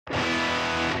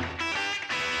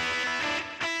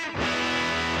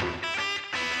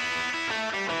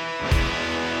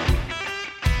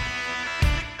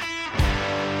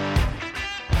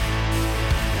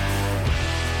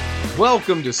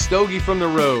Welcome to Stogie from the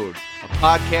Road, a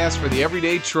podcast for the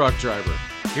everyday truck driver.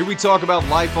 Here we talk about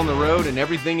life on the road and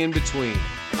everything in between.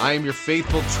 I am your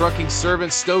faithful trucking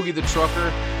servant, Stogie the Trucker,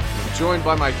 and I'm joined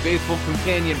by my faithful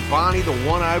companion, Bonnie the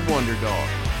One-Eyed Wonder Dog.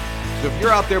 So if you're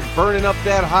out there burning up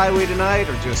that highway tonight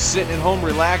or just sitting at home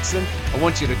relaxing, I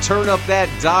want you to turn up that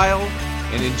dial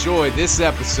and enjoy this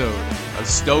episode of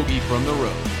Stogie from the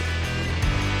Road.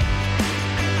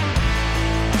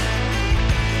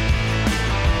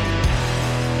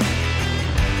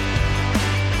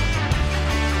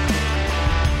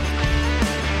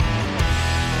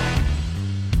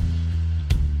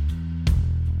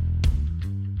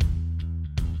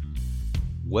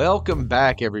 Welcome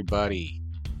back, everybody,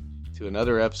 to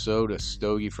another episode of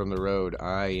Stogie from the Road.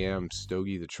 I am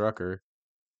Stogie the Trucker,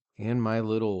 and my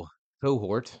little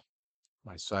cohort,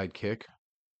 my sidekick,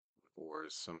 or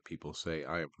as some people say,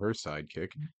 I am her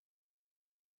sidekick,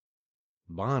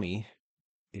 Bonnie,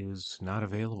 is not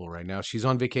available right now. She's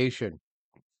on vacation.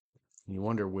 You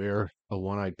wonder where a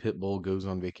one-eyed pit bull goes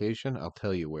on vacation? I'll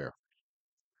tell you where.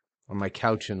 On my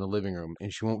couch in the living room,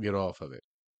 and she won't get off of it.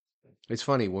 It's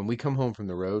funny, when we come home from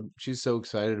the road, she's so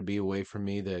excited to be away from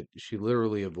me that she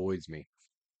literally avoids me.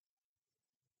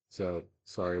 So,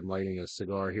 sorry, I'm lighting a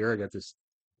cigar here. I got this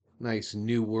nice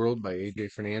New World by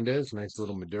AJ Fernandez, nice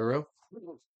little Maduro.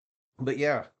 But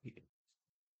yeah,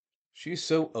 she's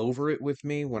so over it with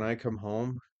me when I come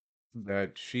home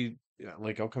that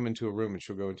I'll come into a room and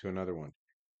she'll go into another one.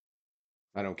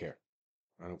 I don't care.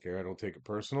 I don't care. I don't take it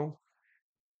personal.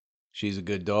 She's a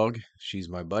good dog. She's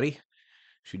my buddy.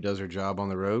 She does her job on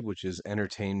the road, which is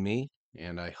entertain me.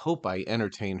 And I hope I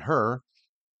entertain her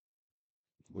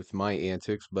with my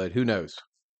antics, but who knows?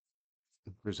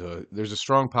 There's a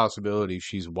strong possibility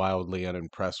she's wildly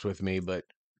unimpressed with me, but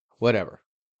whatever.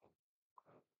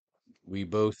 We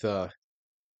both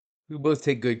we both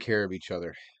take good care of each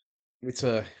other. It's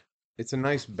a it's a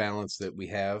nice balance that we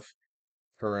have,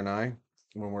 her and I,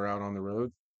 when we're out on the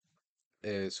road,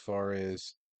 as far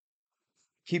as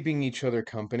keeping each other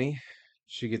company.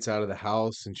 She gets out of the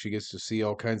house and she gets to see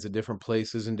all kinds of different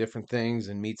places and different things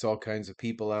and meets all kinds of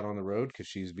people out on the road because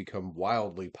she's become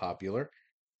wildly popular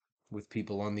with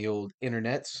people on the old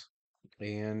internets.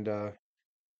 And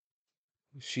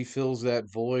she fills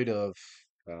that void of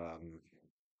um,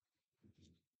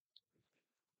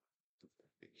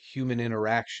 human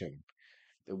interaction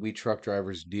that we truck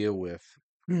drivers deal with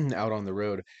out on the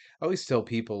road. I always tell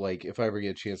people, like, if I ever get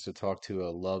a chance to talk to a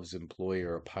Love's employee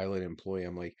or a Pilot employee,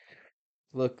 I'm like,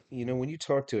 look, when you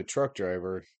talk to a truck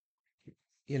driver,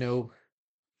 you know,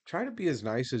 try to be as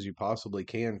nice as you possibly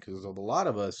can because a lot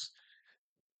of us,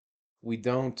 we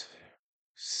don't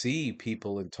see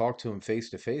people and talk to them face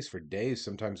to face for days,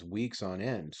 sometimes weeks on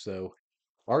end. So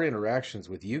our interactions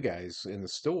with you guys in the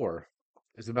store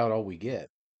is about all we get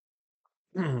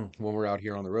when we're out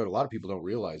here on the road. A lot of people don't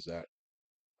realize that.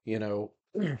 You know,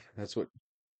 that's what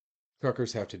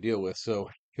truckers have to deal with. So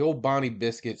the old Bonnie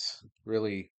Biscuits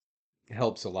really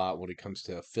helps a lot when it comes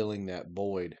to filling that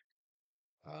void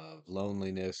of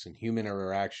loneliness and human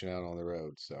interaction out on the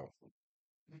road. So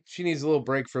if she needs a little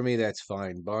break from me, that's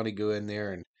fine. Bonnie, go in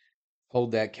there and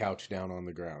hold that couch down on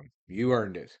the ground. You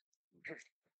earned it.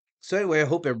 So anyway, I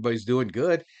hope everybody's doing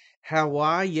good. How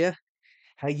are you?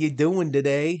 How you doing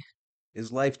today? Is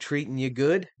life treating you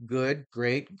good? Good,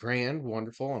 great, grand,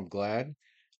 wonderful. I'm glad.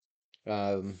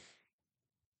 Um,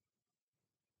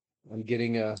 I'm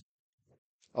getting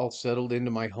all settled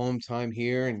into my home time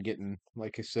here and getting,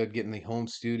 like I said, getting the home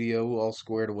studio all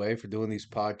squared away for doing these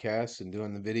podcasts and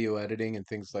doing the video editing and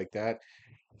things like that.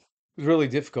 It was really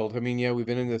difficult. I mean, yeah, we've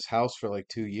been in this house for like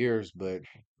 2 years, but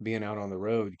being out on the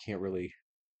road, you can't really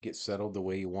get settled the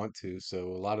way you want to. So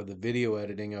a lot of the video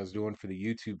editing I was doing for the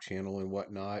YouTube channel and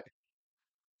whatnot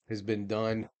has been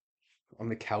done on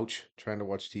the couch trying to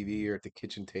watch TV or at the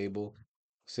kitchen table,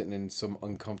 sitting in some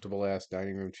uncomfortable ass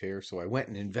dining room chair. So I went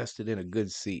and invested in a good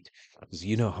seat because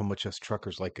you know how much us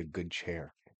truckers like a good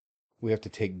chair. We have to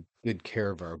take good care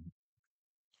of our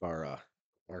uh,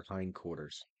 our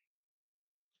hindquarters.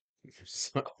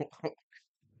 So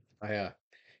I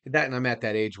that and I'm at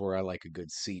that age where I like a good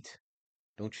seat,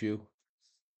 don't you?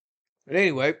 But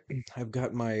anyway, I've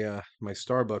got my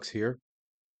Starbucks here.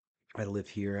 I live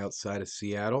here outside of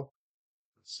Seattle.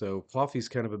 So coffee's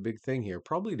kind of a big thing here,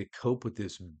 probably to cope with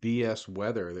this BS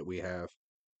weather that we have.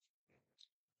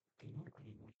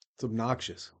 It's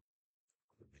obnoxious.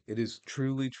 It is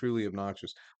truly, truly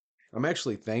obnoxious. I'm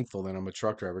actually thankful that I'm a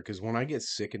truck driver because when I get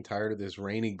sick and tired of this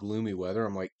rainy, gloomy weather,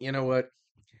 I'm like, you know what?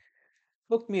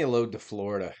 Book me a load to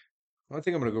Florida. I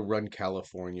think I'm gonna go run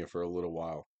California for a little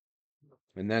while.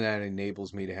 And then that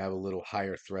enables me to have a little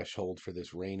higher threshold for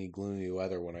this rainy, gloomy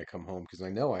weather when I come home because I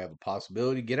know I have a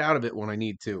possibility to get out of it when I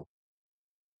need to.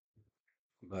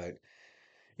 But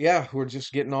yeah, we're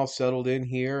just getting all settled in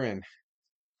here and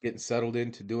getting settled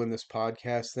into doing this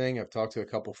podcast thing. I've talked to a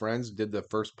couple friends, did the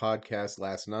first podcast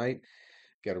last night,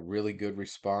 got a really good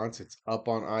response. It's up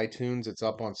on iTunes, it's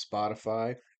up on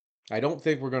Spotify. I don't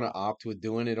think we're going to opt with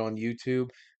doing it on YouTube.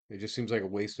 It just seems like a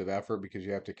waste of effort because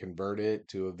you have to convert it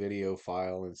to a video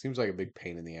file, and it seems like a big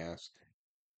pain in the ass.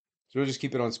 So we'll just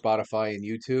keep it on Spotify and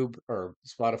YouTube, or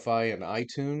Spotify and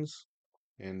iTunes,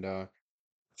 and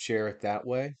share it that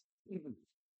way. Mhm.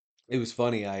 It was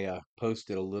funny. I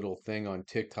posted a little thing on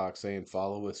TikTok saying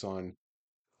follow us on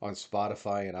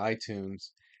Spotify and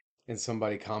iTunes, and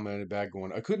somebody commented back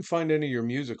going, "I couldn't find any of your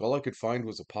music. All I could find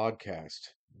was a podcast."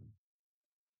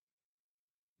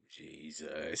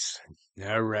 Jesus.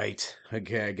 All right.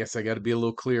 Okay, I guess I got to be a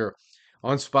little clearer.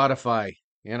 On Spotify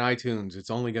and iTunes, it's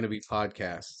only going to be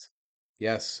podcasts.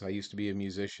 Yes, I used to be a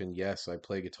musician. Yes, I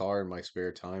play guitar in my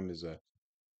spare time as a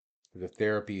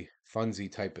therapy funsy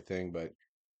type of thing, but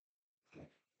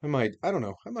I don't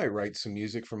know, I might write some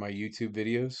music for my YouTube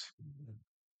videos,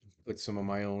 put some of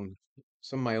my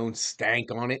own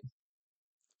stank on it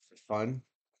for fun.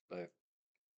 But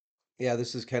yeah,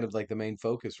 this is kind of like the main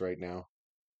focus right now.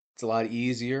 It's a lot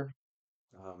easier.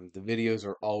 The videos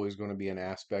are always going to be an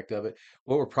aspect of it.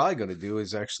 What we're probably going to do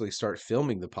is actually start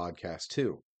filming the podcast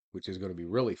too, which is going to be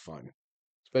really fun,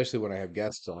 especially when I have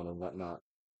guests on and whatnot.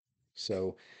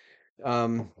 So,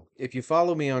 if you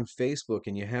follow me on Facebook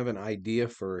and you have an idea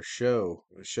for a show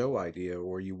idea,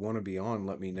 or you want to be on,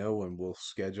 let me know and we'll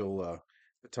schedule a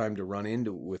time to run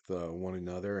into with one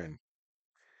another and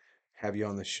have you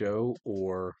on the show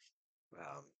or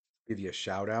um, give you a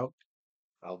shout out.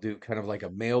 I'll do kind of like a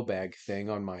mailbag thing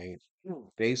on my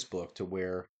Facebook to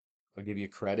where I'll give you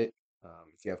credit.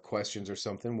 If you have questions or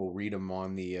something, we'll read them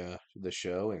on the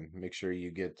show and make sure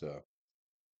you get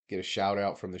a shout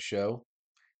out from the show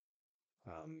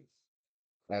um,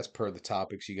 as per the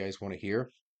topics you guys want to hear.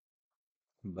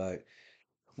 But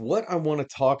what I want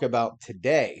to talk about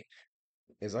today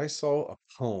is I saw a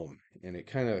poem and it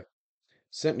kind of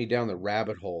sent me down the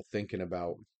rabbit hole thinking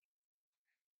about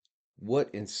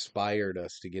what inspired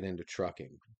us to get into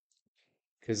trucking.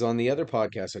 Because on the other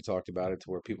podcast, I talked about it to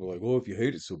where people are like, oh, if you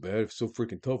hate it so bad, it's so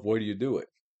freaking tough, why do you do it?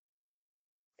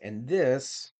 And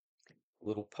this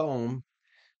little poem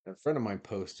a friend of mine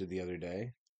posted the other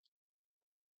day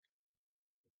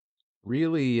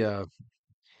really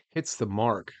hits the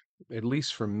mark, at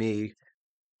least for me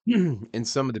and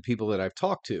some of the people that I've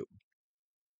talked to.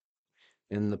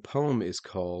 And the poem is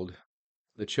called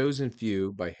The Chosen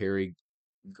Few by Harry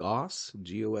Goss,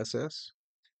 Goss.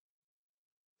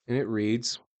 And it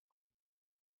reads,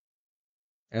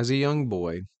 as a young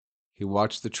boy, he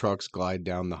watched the trucks glide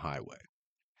down the highway.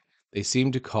 They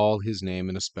seemed to call his name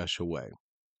in a special way.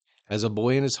 As a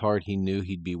boy in his heart, he knew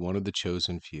he'd be one of the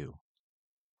chosen few.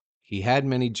 He had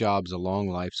many jobs along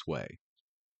life's way,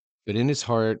 but in his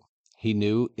heart, he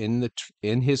knew in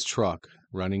his truck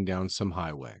running down some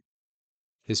highway.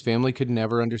 His family could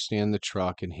never understand the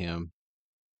truck and him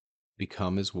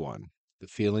become as one. The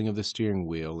feeling of the steering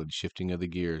wheel and shifting of the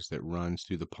gears that runs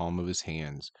through the palm of his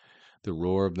hands, the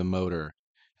roar of the motor,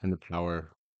 and the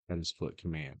power at his foot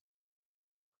command.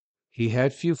 He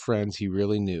had few friends he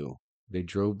really knew. They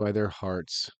drove by their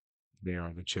hearts. They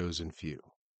are the chosen few.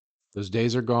 Those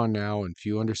days are gone now, and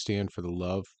few understand the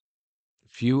love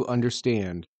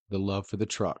for the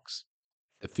trucks.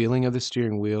 The feeling of the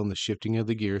steering wheel and the shifting of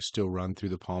the gears still run through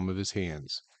the palm of his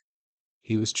hands.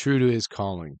 He was true to his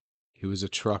calling. He was a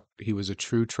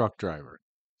true truck driver.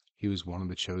 He was one of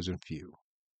the chosen few.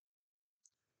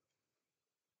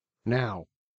 Now,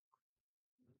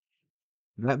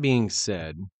 that being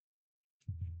said,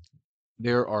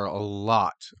 there are a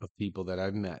lot of people that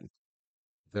I've met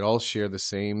that all share the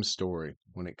same story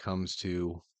when it comes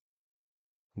to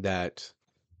that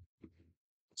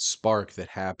spark that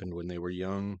happened when they were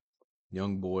young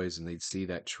boys and they'd see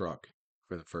that truck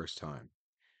for the first time.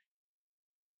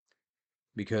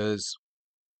 Because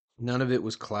none of it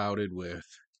was clouded with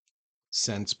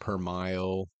cents per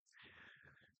mile,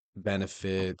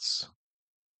 benefits,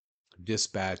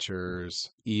 dispatchers,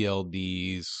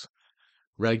 ELDs,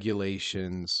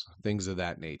 regulations, things of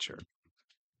that nature.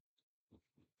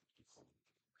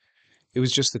 It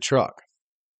was just the truck.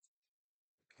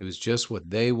 It was just what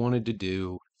they wanted to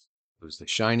do. It was the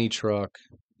shiny truck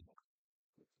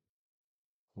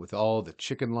with all the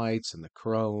chicken lights and the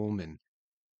chrome and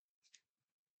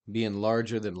being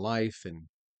larger than life and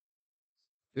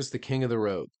just the king of the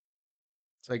road.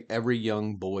 It's like every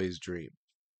young boy's dream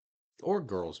or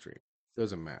girl's dream.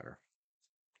 Doesn't matter.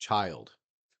 Child.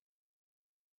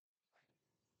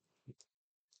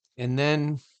 And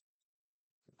then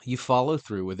you follow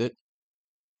through with it.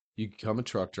 You become a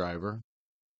truck driver.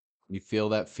 You feel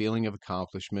that feeling of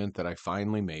accomplishment that I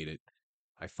finally made it.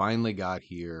 I finally got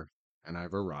here and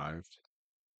I've arrived.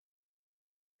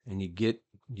 And you get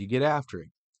after it.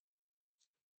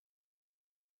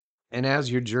 And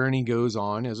as your journey goes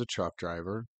on as a truck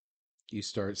driver, you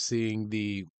start seeing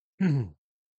the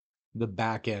the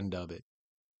back end of it,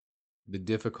 the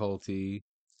difficulty,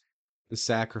 the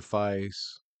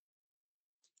sacrifice,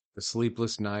 the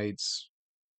sleepless nights,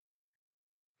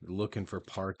 looking for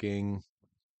parking,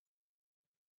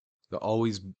 the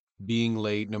always being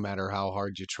late no matter how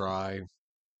hard you try,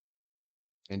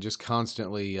 and just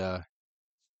constantly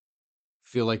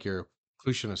feel like you're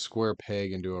pushing a square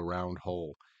peg into a round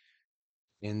hole.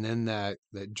 And then that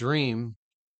dream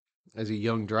as a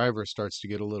young driver starts to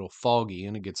get a little foggy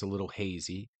and it gets a little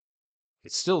hazy.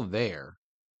 It's still there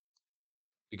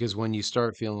because when you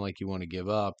start feeling like you want to give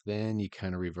up, then you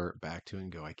kind of revert back to it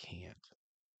and go, I can't.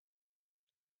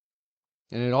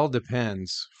 And it all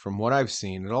depends, from what I've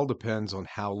seen, it all depends on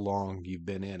how long you've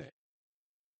been in it.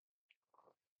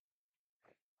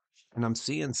 And I'm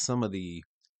seeing some of the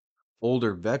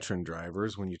older veteran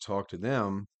drivers, when you talk to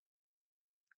them,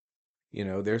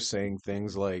 they're saying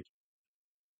things like,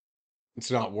 it's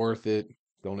not worth it.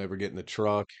 Don't ever get in the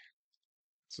truck.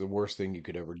 It's the worst thing you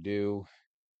could ever do.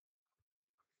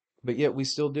 But yet we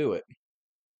still do it.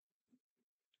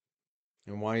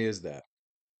 And why is that?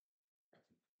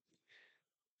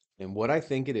 And what I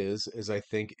think it is I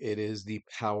think it is the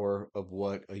power of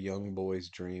what a young boy's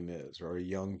dream is, or a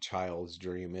young child's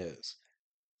dream is.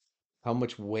 How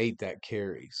much weight that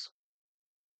carries.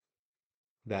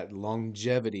 That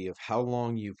longevity of how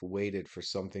long you've waited for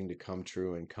something to come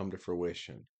true and come to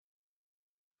fruition.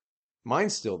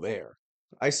 Mine's still there.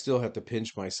 I still have to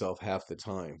pinch myself half the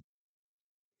time.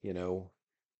 You know,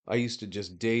 I used to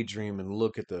just daydream and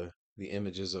look at the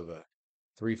images of a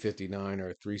 359 or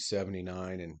a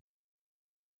 379, and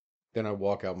then I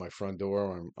walk out my front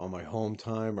door on my home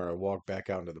time, or I walk back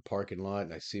out into the parking lot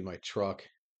and I see my truck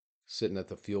sitting at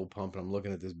the fuel pump and I'm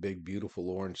looking at this big beautiful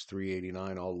orange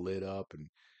 389 all lit up, and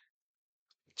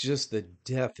just the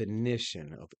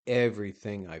definition of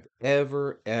everything I've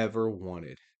ever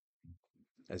wanted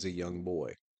as a young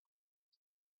boy.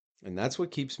 And that's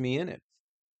what keeps me in it.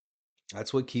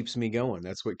 That's what keeps me going.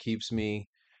 That's what keeps me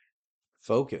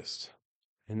focused.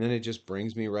 And then it just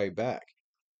brings me right back.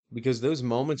 Because those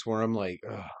moments where I'm like,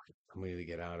 oh, I'm going to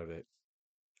get out of it.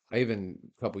 I even,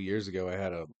 a couple years ago, I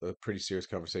had a pretty serious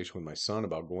conversation with my son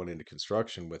about going into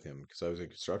construction with him because I was in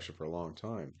construction for a long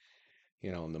time,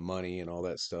 and the money and all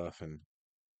that stuff. And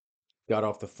got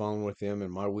off the phone with him,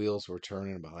 and my wheels were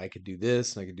turning about I could do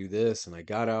this and I could do this. And I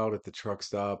got out at the truck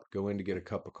stop, go in to get a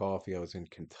cup of coffee. I was in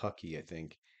Kentucky, I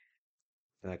think.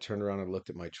 And I turned around and looked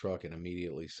at my truck and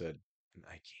immediately said,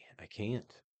 I can't. I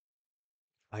can't.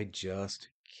 I just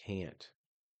can't.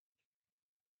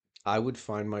 I would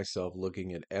find myself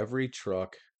looking at every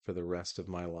truck for the rest of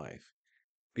my life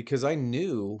because I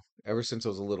knew ever since I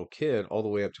was a little kid, all the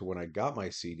way up to when I got my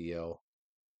CDL,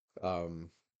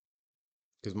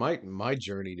 because my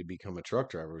journey to become a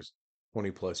truck driver was 20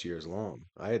 plus years long.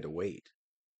 I had to wait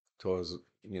till I was,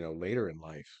 later in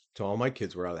life, till all my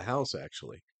kids were out of the house,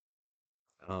 actually.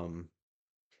 Um,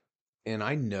 and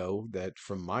I know that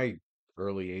from my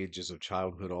early ages of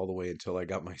childhood all the way until I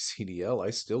got my CDL, I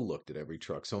still looked at every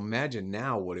truck. So imagine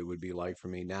now what it would be like for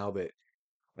me now that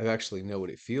I actually know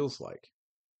what it feels like.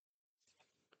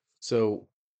 So,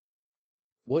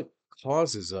 what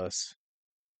causes us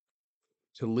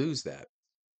to lose that?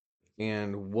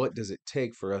 And what does it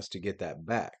take for us to get that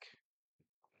back?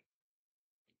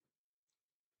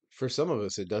 For some of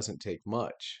us, it doesn't take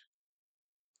much.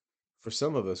 For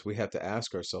some of us, we have to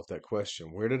ask ourselves that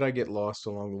question: where did I get lost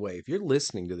along the way? If you're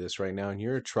listening to this right now and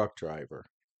you're a truck driver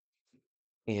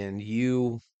and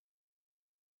you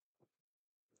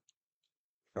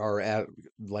are at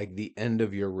like the end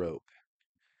of your rope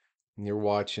and you're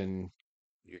watching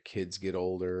your kids get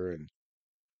older and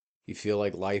you feel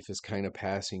like life is kind of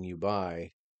passing you by,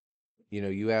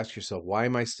 you ask yourself, why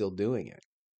am I still doing it?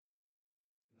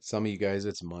 Some of you guys,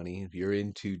 it's money. If you're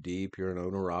in too deep, you're an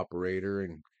owner operator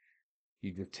and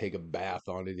you could take a bath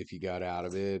on it if you got out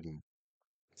of it. And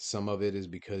some of it is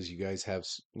because you guys have,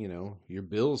 your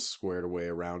bills squared away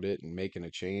around it, and making a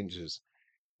change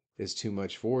is too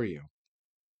much for you.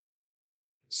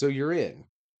 So you're in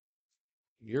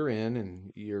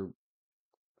and you're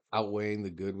outweighing the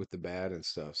good with the bad and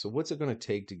stuff. So what's it going to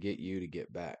take to get you to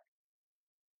get back?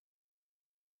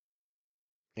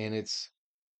 And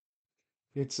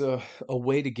It's a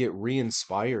way to get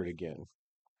re-inspired again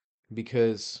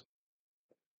because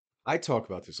I talk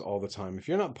about this all the time. If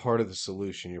you're not part of the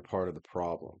solution, you're part of the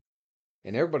problem.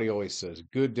 And everybody always says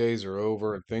good days are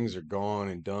over and things are gone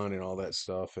and done and all that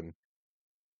stuff. And,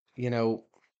 you know,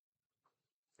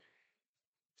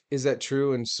 is that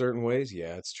true in certain ways?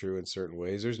 Yeah, it's true in certain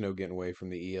ways. There's no getting away from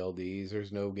the ELDs.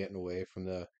 There's no getting away from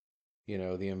the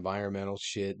environmental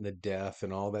shit and the death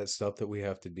and all that stuff that we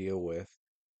have to deal with.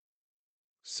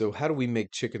 So how do we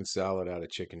make chicken salad out of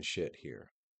chicken shit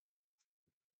here?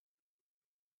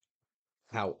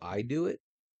 How I do it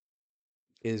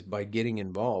is by getting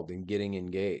involved and getting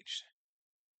engaged.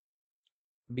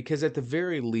 Because at the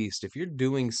very least, if you're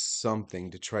doing something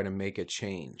to try to make a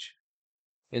change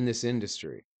in this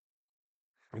industry,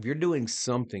 if you're doing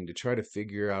something to try to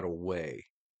figure out a way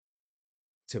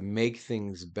to make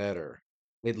things better,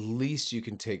 at least you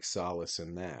can take solace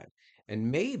in that.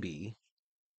 And maybe,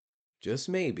 just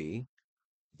maybe,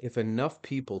 if enough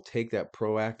people take that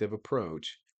proactive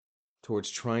approach towards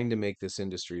trying to make this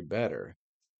industry better,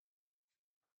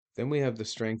 then we have the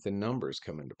strength in numbers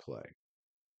come into play.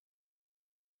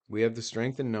 We have the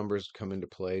strength in numbers come into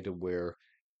play to where,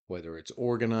 whether it's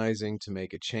organizing to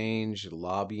make a change,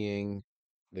 lobbying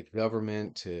the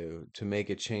government to make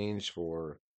a change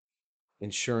for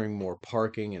ensuring more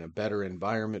parking and a better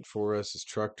environment for us as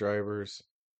truck drivers,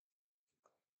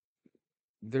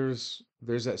 there's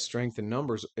that strength in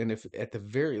numbers, and if at the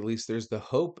very least there's the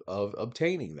hope of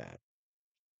obtaining that,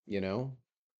 you know?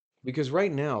 Because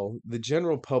right now, the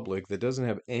general public that doesn't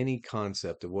have any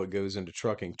concept of what goes into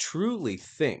trucking truly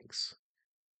thinks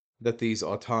that these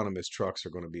autonomous trucks are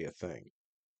going to be a thing.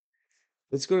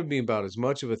 It's going to be about as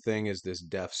much of a thing as this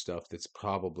deaf stuff that's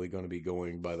probably going to be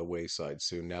going by the wayside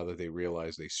soon now that they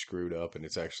realize they screwed up and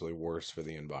it's actually worse for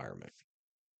the environment.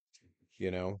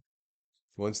 You know,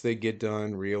 once they get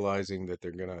done realizing that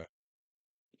they're going to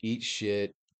eat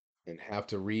shit and have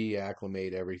to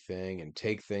reacclimate everything and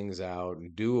take things out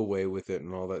and do away with it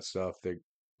and all that stuff,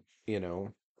 you know,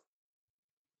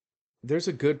 there's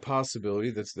a good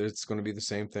possibility that's going to be the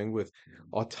same thing with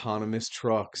autonomous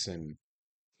trucks and,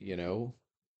 you know,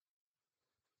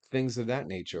 things of that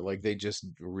nature. Like they just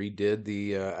redid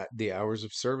the hours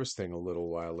of service thing a little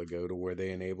while ago to where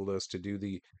they enabled us to do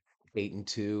the 8 and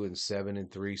 2 and 7 and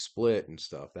 3 split and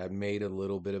stuff. That made a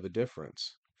little bit of a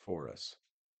difference for us.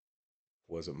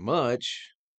 Wasn't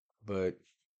much, but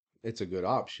it's a good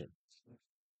option.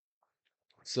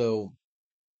 So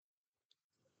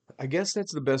I guess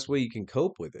that's the best way you can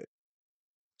cope with it.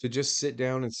 To just sit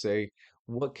down and say,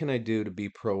 what can I do to be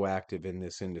proactive in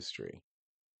this industry?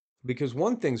 Because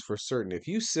one thing's for certain, if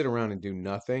you sit around and do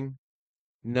nothing,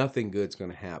 nothing good's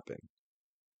going to happen.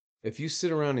 If you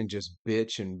sit around and just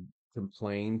bitch and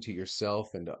complain to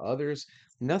yourself and to others,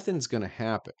 nothing's going to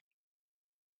happen.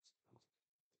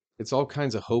 It's all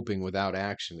kinds of hoping without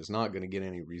action is not going to get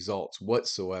any results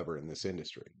whatsoever in this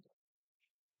industry.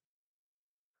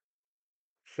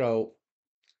 So,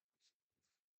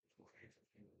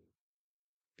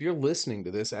 if you're listening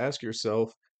to this, ask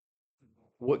yourself,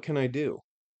 what can I do?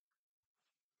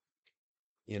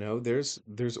 You know, there's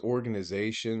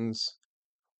organizations,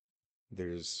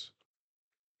 there's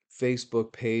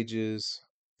Facebook pages,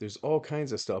 there's all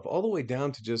kinds of stuff, all the way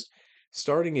down to just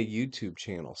starting a YouTube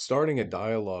channel, starting a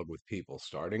dialogue with people,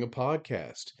 starting a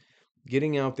podcast,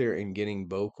 getting out there and getting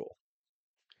vocal.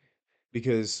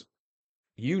 Because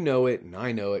you know it, and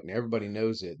I know it, and everybody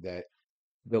knows it, that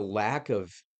the lack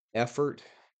of effort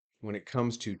when it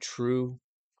comes to true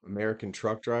American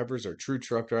truck drivers or true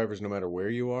truck drivers, no matter where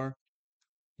you are,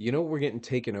 you know what we're getting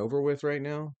taken over with right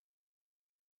now?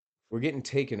 We're getting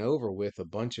taken over with a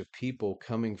bunch of people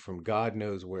coming from God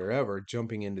knows wherever,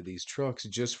 jumping into these trucks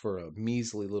just for a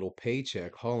measly little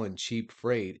paycheck, hauling cheap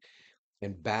freight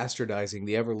and bastardizing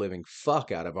the ever living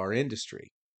fuck out of our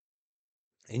industry.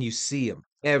 And you see them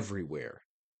everywhere.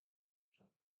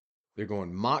 They're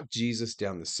going mock Jesus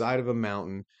down the side of a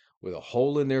mountain with a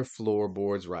hole in their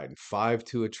floorboards, riding five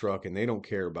to a truck, and they don't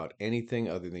care about anything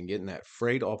other than getting that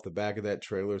freight off the back of that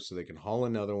trailer so they can haul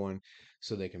another one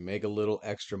so they can make a little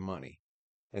extra money.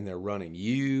 And they're running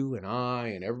you and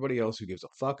I and everybody else who gives a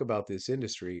fuck about this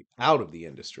industry out of the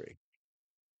industry.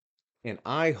 And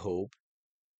I hope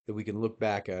that we can look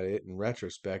back at it in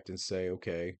retrospect and say,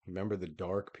 okay, remember the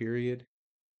dark period?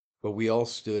 But we all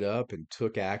stood up and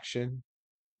took action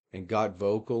and got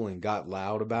vocal and got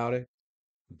loud about it,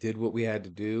 did what we had to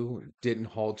do, didn't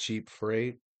haul cheap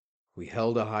freight. We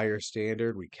held a higher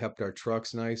standard. We kept our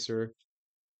trucks nicer.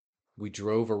 We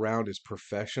drove around as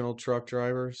professional truck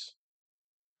drivers.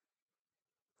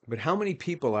 But how many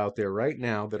people out there right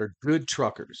now that are good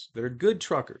truckers,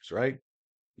 right?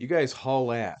 You guys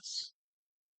haul ass,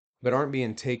 but aren't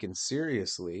being taken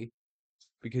seriously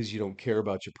because you don't care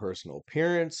about your personal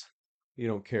appearance, you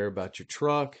don't care about your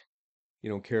truck, you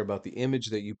don't care about the image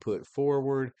that you put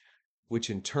forward, which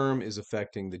in turn is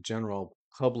affecting the general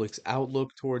public's outlook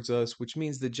towards us, which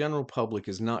means the general public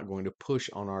is not going to push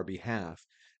on our behalf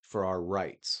for our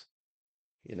rights,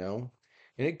 you know?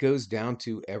 And it goes down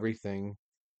to everything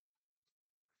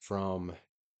from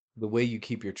the way you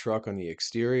keep your truck on the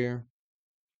exterior,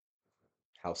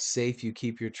 how safe you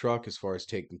keep your truck as far as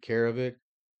taking care of it.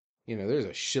 You know, there's a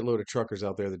shitload of truckers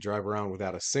out there that drive around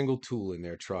without a single tool in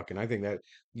their truck. And I think that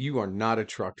you are not a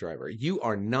truck driver. You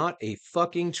are not a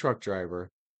fucking truck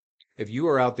driver if you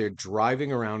are out there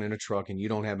driving around in a truck and you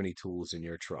don't have any tools in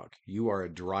your truck. You are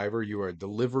a driver. You are a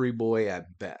delivery boy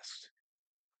at best.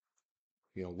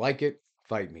 You don't like it?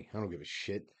 Fight me. I don't give a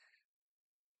shit.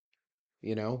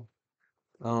 You know?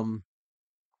 Um,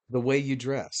 the way you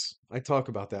dress. I talk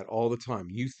about that all the time.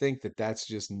 You think that that's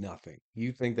just nothing.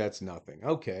 You think that's nothing.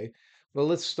 Okay. Well,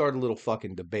 let's start a little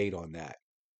fucking debate on that.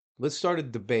 Let's start a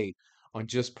debate on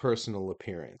just personal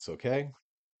appearance, okay?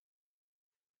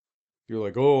 You're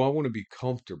like, oh, I want to be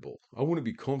comfortable. I want to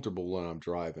be comfortable when I'm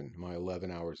driving my 11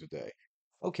 hours a day.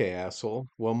 Okay, asshole.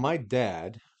 Well, my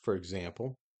dad, for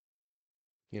example,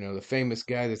 the famous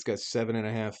guy that's got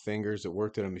 7.5 fingers that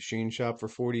worked at a machine shop for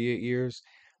 48 years.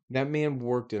 That man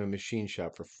worked in a machine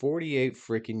shop for 48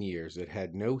 freaking years that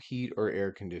had no heat or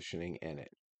air conditioning in it.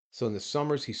 So in the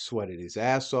summers, he sweated his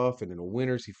ass off, and in the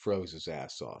winters, he froze his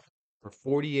ass off. For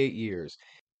 48 years,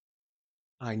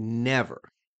 I never,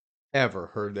 ever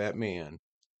heard that man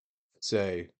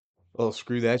say, "Oh,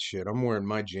 screw that shit. I'm wearing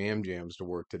my jams to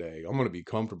work today. I'm going to be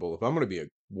comfortable. If I'm going to be at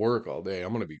work all day,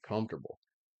 I'm going to be comfortable."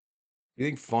 You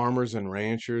think farmers and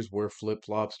ranchers wear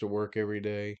flip-flops to work every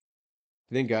day?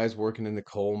 You think guys working in the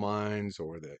coal mines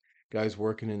or the guys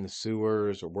working in the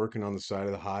sewers or working on the side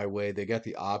of the highway, they got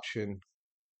the option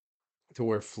to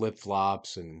wear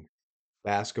flip-flops and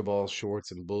basketball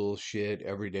shorts and bullshit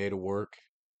every day to work?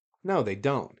 No, they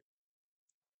don't.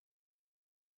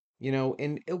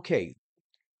 And okay,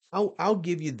 I'll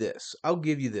give you this. I'll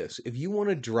give you this. If you want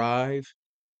to drive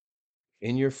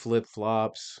in your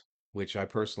flip-flops, which I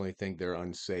personally think they're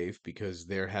unsafe because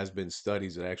there has been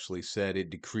studies that actually said it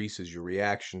decreases your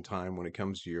reaction time when it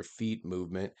comes to your feet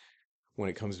movement, when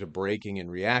it comes to braking and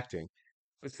reacting.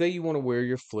 But say you want to wear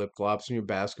your flip-flops and your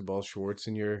basketball shorts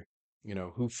and your,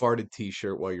 who farted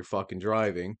t-shirt while you're fucking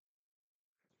driving,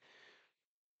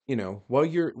 while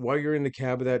you're in the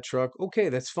cab of that truck, okay,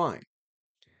 that's fine.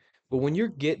 But when you're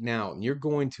getting out and you're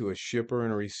going to a shipper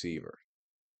and a receiver,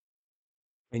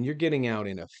 and you're getting out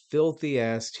in a filthy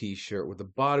ass t-shirt with the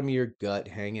bottom of your gut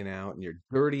hanging out and your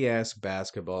dirty ass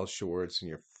basketball shorts and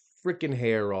your freaking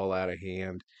hair all out of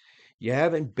hand. You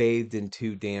haven't bathed in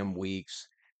 2 damn weeks,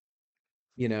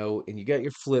 and you got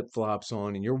your flip-flops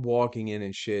on and you're walking in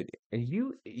and shit, and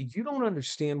you don't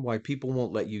understand why people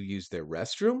won't let you use their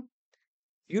restroom.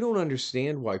 You don't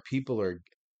understand why people are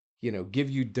give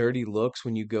you dirty looks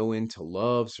when you go into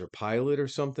Love's or Pilot or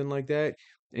something like that.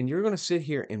 And you're going to sit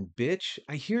here and bitch.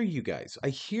 I hear you guys. I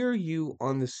hear you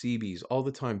on the CBs all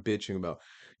the time bitching about,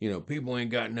 people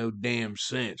ain't got no damn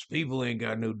sense. People ain't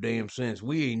got no damn sense.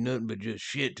 We ain't nothing but just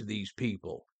shit to these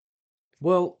people.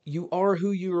 Well, you are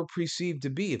who you are perceived to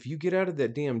be. If you get out of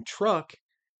that damn truck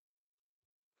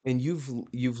and you've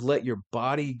let your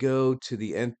body go to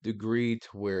the nth degree to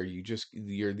where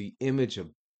you're the image of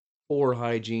poor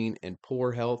hygiene and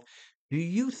poor health. Do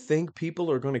you think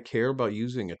people are going to care about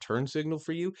using a turn signal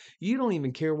for you? You don't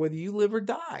even care whether you live or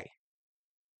die.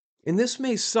 And this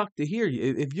may suck to hear.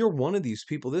 If you're one of these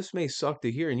people, this may suck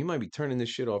to hear, and you might be turning this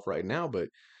shit off right now, but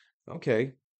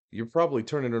okay, you're probably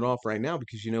turning it off right now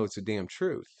because you know it's a damn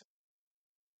truth.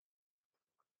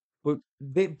 But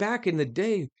back in the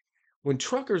day, when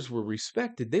truckers were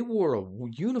respected, they wore a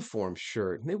uniform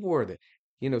shirt and they wore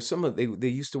they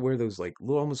used to wear those like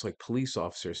almost like police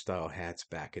officer style hats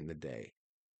back in the day.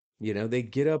 They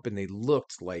get up and they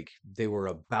looked like they were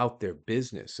about their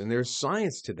business. And there's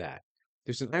science to that.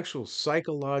 There's an actual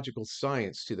psychological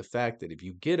science to the fact that if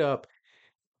you get up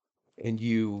and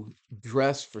you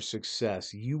dress for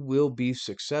success, you will be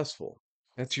successful.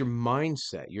 That's your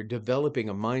mindset. You're developing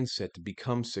a mindset to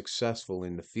become successful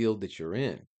in the field that you're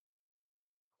in.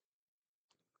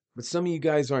 But some of you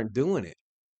guys aren't doing it.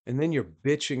 And then you're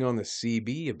bitching on the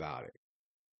CB about it.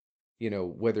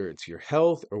 Whether it's your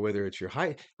health or whether it's your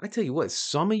height. I tell you what,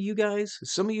 some of you guys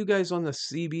on the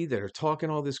CB that are talking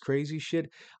all this crazy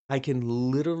shit, I can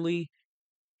literally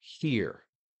hear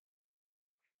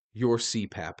your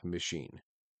CPAP machine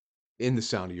in the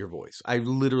sound of your voice. I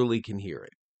literally can hear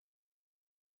it.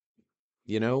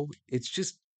 It's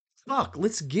just Fuck,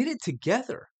 let's get it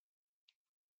together.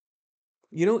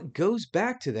 It goes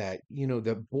back to that,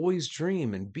 the boy's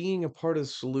dream and being a part of the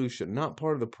solution, not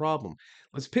part of the problem.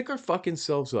 Let's pick our fucking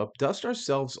selves up, dust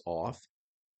ourselves off,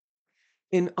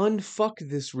 and unfuck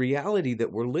this reality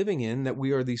that we're living in, that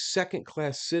we are these second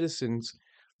class citizens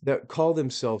that call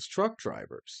themselves truck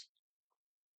drivers.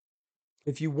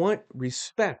 If you want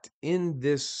respect in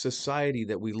this society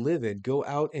that we live in, go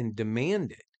out and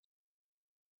demand it.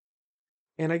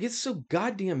 And I get so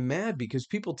goddamn mad because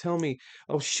people tell me,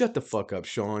 "Oh, shut the fuck up,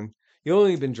 Sean. You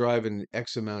only been driving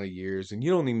X amount of years and you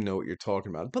don't even know what you're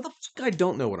talking about." But the fuck I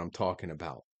don't know what I'm talking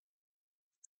about.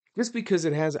 Just because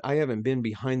I haven't been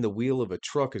behind the wheel of a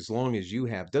truck as long as you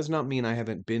have, does not mean I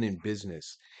haven't been in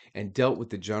business and dealt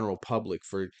with the general public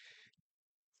for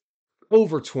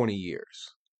over 20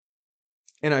 years.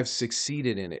 And I've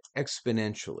succeeded in it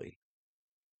exponentially.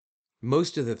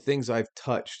 Most of the things I've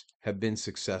touched have been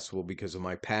successful because of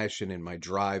my passion and my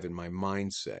drive and my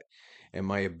mindset and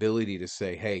my ability to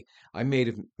say, "Hey, I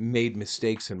made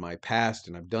mistakes in my past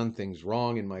and I've done things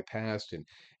wrong in my past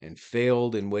and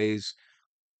failed in ways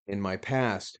in my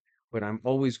past, but I'm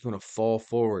always going to fall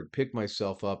forward, pick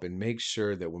myself up and make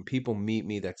sure that when people meet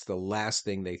me, that's the last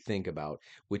thing they think about,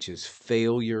 which is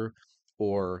failure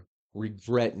or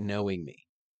regret knowing me."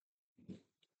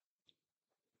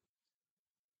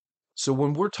 So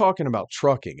when we're talking about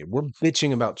trucking and we're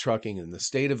bitching about trucking and the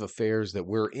state of affairs that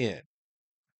we're in,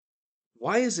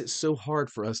 why is it so hard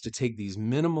for us to take these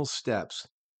minimal steps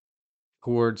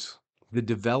towards the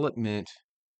development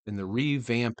and the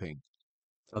revamping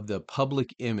of the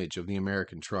public image of the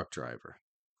American truck driver?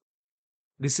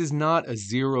 This is not a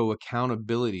zero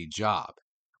accountability job.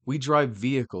 We drive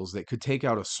vehicles that could take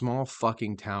out a small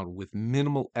fucking town with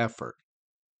minimal effort,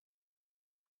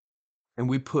 and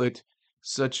we put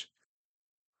such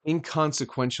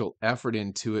inconsequential effort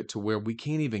into it to where we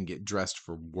can't even get dressed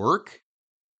for work.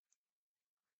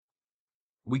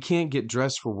 We can't get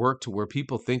dressed for work to where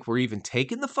people think we're even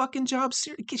taking the fucking job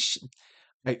serious.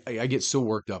 I get so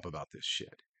worked up about this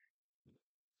shit.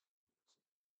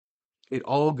 It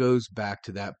all goes back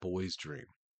to that boy's dream.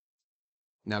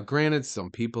 Now, granted,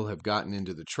 some people have gotten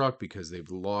into the truck because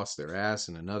they've lost their ass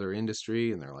in another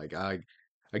industry and they're like, I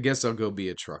guess I'll go be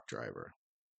a truck driver.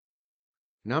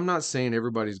 Now, I'm not saying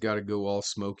everybody's got to go all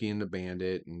Smokey and the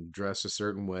Bandit and dress a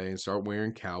certain way and start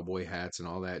wearing cowboy hats and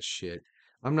all that shit.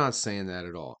 I'm not saying that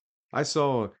at all. I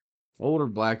saw an older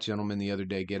black gentleman the other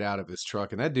day get out of his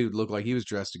truck, and that dude looked like he was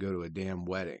dressed to go to a damn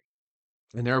wedding.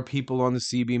 And there are people on the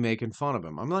CB making fun of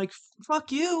him. I'm like,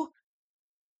 fuck you.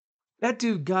 That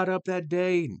dude got up that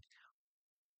day and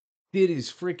did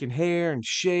his freaking hair and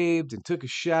shaved and took a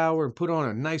shower and put on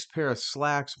a nice pair of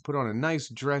slacks and put on a nice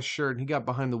dress shirt, and he got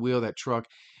behind the wheel of that truck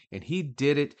and he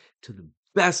did it to the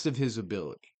best of his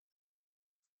ability.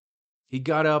 He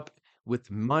got up with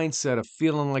the mindset of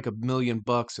feeling like $1 million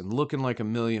and looking like $1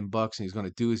 million, and he's going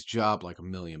to do his job like $1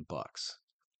 million.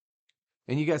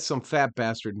 And you got some fat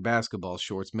bastard in basketball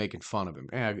shorts making fun of him.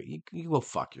 You go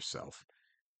fuck yourself.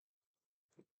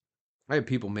 I have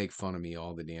people make fun of me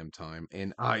all the damn time,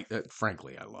 and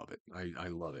frankly, I love it. I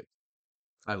love it.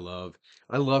 I love,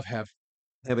 I love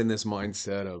having this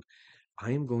mindset of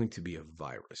I am going to be a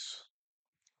virus.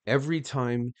 Every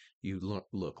time you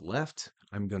look left,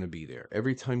 I'm going to be there.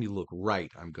 Every time you look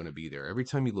right, I'm going to be there. Every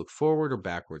time you look forward or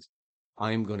backwards,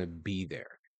 I'm going to be there.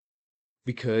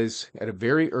 Because at a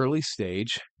very early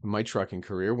stage in my trucking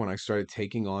career, when I started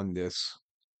taking on this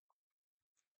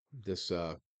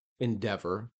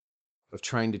endeavor of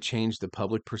trying to change the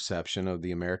public perception of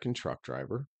the American truck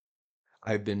driver,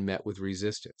 I've been met with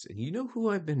resistance. And you know who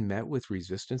I've been met with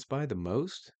resistance by the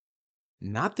most?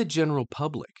 Not the general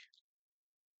public,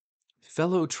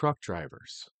 fellow truck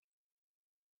drivers.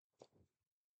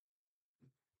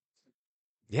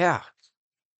 Yeah,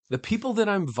 the people that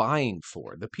I'm vying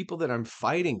for, the people that I'm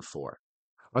fighting for,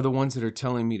 are the ones that are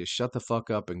telling me to shut the fuck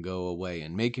up and go away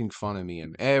and making fun of me.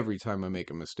 And every time I make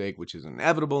a mistake, which is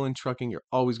inevitable in trucking, you're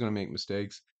always going to make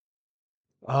mistakes.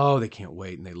 Oh, they can't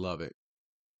wait and they love it.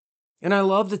 And I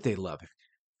love that they love it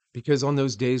because on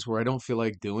those days where I don't feel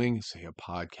like doing, say, a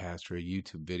podcast or a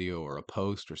YouTube video or a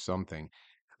post or something,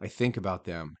 I think about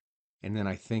them. And then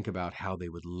I think about how they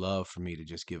would love for me to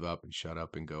just give up and shut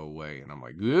up and go away. And I'm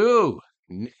like, ooh,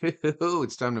 no,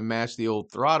 it's time to mash the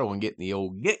old throttle and get in the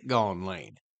old get gone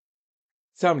lane.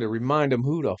 It's time to remind them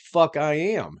who the fuck I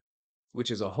am, which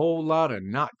is a whole lot of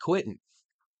not quitting.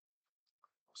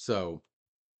 So,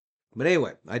 but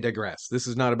anyway, I digress. This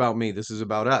is not about me. This is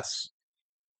about us.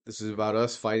 This is about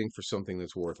us fighting for something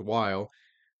that's worthwhile,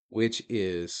 which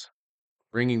is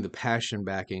bringing the passion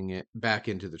back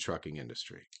into the trucking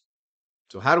industry.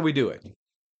 So how do we do it?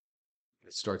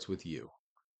 It starts with you.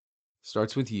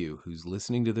 Starts with you who's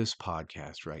listening to this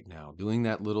podcast right now, doing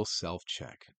that little self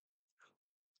check.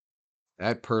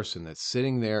 That person that's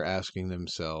sitting there asking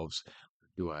themselves,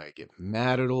 do I get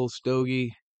mad at old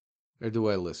Stogie or do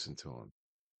I listen to him?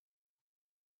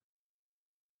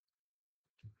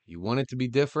 You want it to be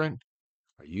different?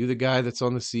 Are you the guy that's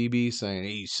on the CB saying,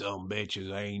 these some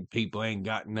bitches people ain't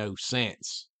got no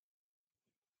sense?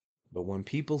 But when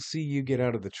people see you get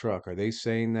out of the truck, are they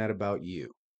saying that about you?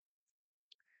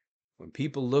 When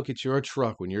people look at your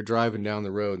truck when you're driving down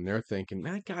the road and they're thinking,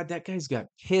 my God, that guy's got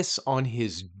piss on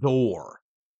his door.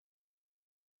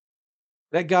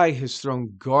 That guy has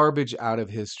thrown garbage out of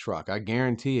his truck. I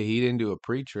guarantee you he didn't do a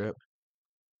pre-trip.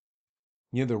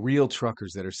 You know, the real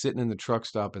truckers that are sitting in the truck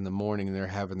stop in the morning and they're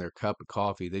having their cup of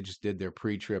coffee. They just did their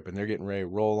pre-trip and they're getting ready to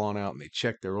roll on out and they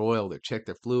check their oil, they check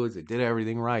their fluids, they did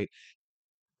everything right.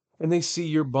 And they see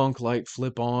your bunk light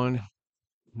flip on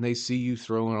and they see you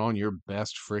throwing on your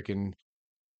best freaking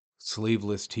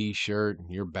sleeveless t-shirt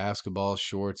and your basketball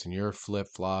shorts and your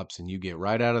flip-flops and you get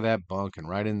right out of that bunk and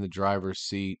right in the driver's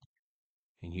seat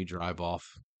and you drive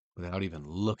off without even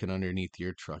looking underneath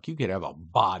your truck. You could have a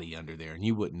body under there and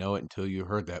you wouldn't know it until you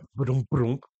heard that boom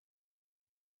boom.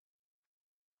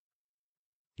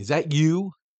 Is that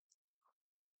you?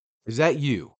 Is that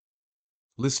you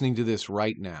listening to this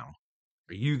right now?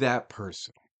 Are you that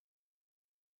person?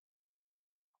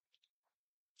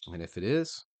 And if it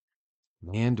is,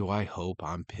 man, do I hope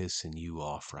I'm pissing you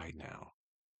off right now.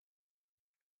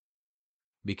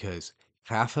 Because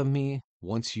half of me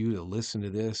wants you to listen to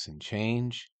this and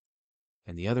change,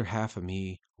 and the other half of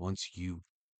me wants you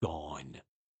gone.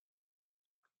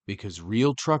 Because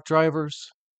real truck drivers,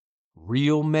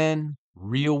 real men,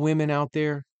 real women out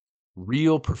there,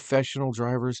 real professional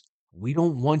drivers, we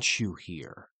don't want you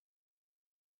here.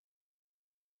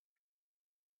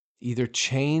 Either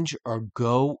change or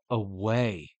go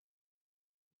away.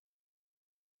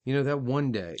 You know, that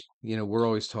one day, we're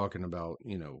always talking about,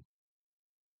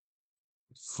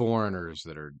 foreigners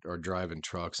that are driving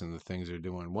trucks and the things they're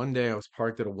doing. One day I was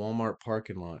parked at a Walmart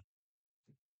parking lot.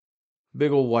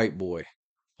 Big old white boy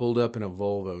pulled up in a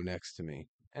Volvo next to me.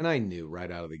 And I knew right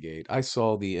out of the gate. I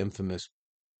saw the infamous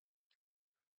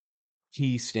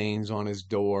key stains on his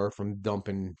door from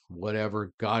dumping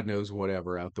whatever, God knows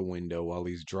whatever, out the window while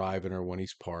he's driving or when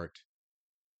he's parked.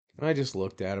 And I just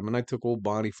looked at him and I took old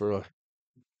Bonnie for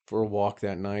a walk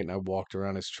that night and I walked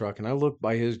around his truck and I looked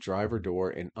by his driver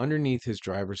door and underneath his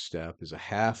driver's step is a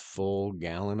half full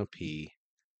gallon of pee,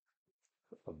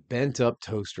 a bent up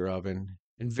toaster oven,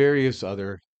 and various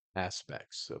other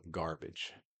aspects of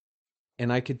garbage.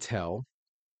 And I could tell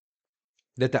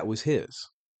that that was his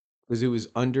because it was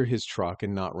under his truck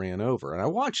and not ran over. And I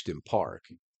watched him park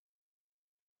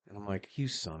and I'm like, you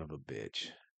son of a bitch.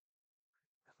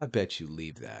 I bet you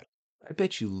leave that. I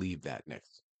bet you leave that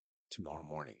next tomorrow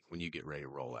morning when you get ready to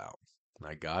roll out. And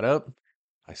I got up,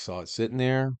 I saw it sitting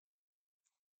there,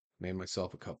 made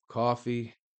myself a cup of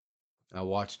coffee. I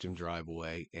watched him drive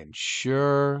away, and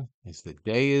sure as the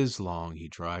day is long, he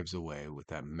drives away with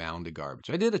that mound of garbage.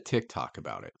 I did a TikTok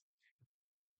about it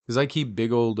because I keep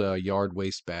big old yard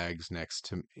waste bags next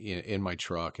to in my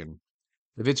truck, and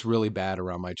if it's really bad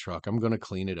around my truck, I'm gonna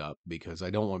clean it up because I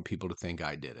don't want people to think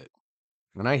I did it.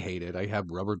 And I hate it. I have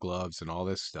rubber gloves and all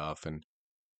this stuff, and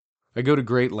I go to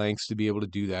great lengths to be able to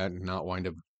do that and not wind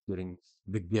up getting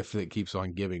the gift that keeps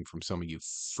on giving from some of you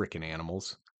freaking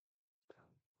animals.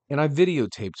 And I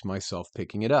videotaped myself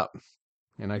picking it up.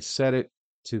 And I set it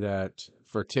to that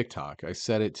for TikTok. I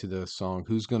set it to the song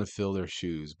Who's Gonna Fill Their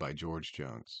Shoes by George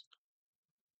Jones.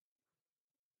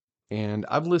 And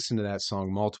I've listened to that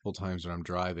song multiple times when I'm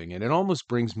driving, and it almost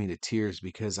brings me to tears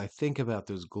because I think about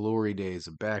those glory days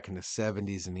of back in the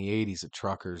 70s and the 80s of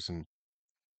truckers and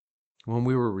when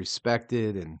we were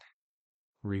respected and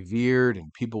revered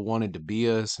and people wanted to be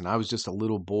us. And I was just a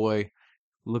little boy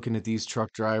looking at these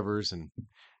truck drivers and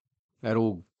that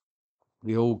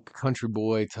the old country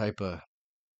boy type of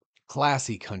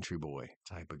classy country boy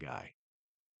type of guy,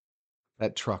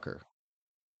 that trucker,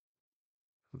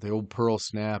 with the old pearl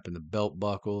snap and the belt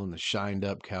buckle and the shined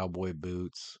up cowboy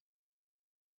boots,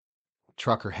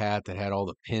 trucker hat that had all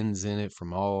the pins in it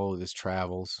from all of his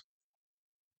travels.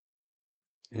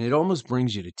 And it almost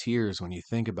brings you to tears when you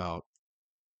think about,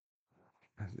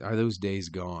 are those days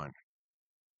gone?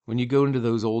 When you go into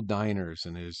those old diners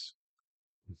and there's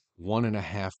one and a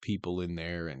half people in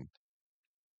there and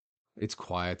it's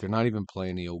quiet. They're not even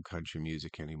playing the old country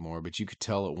music anymore, but you could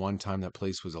tell at one time that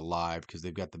place was alive because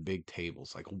they've got the big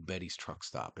tables like old Betty's truck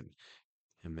stop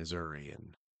in Missouri.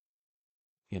 And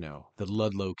the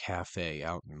Ludlow Cafe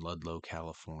out in Ludlow,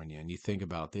 California. And you think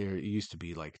about there, it used to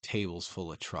be like tables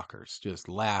full of truckers, just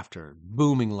laughter,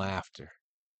 booming laughter.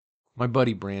 My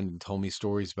buddy Brandon told me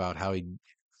stories about how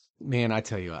man, I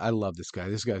tell you, I love this guy.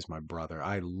 This guy's my brother.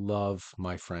 I love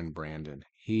my friend Brandon.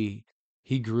 He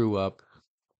grew up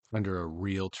under a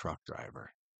real truck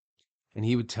driver. And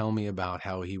he would tell me about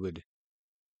how he would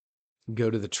go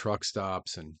to the truck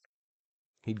stops and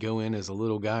he'd go in as a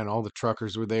little guy and all the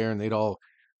truckers were there and they'd all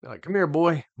be like, "Come here,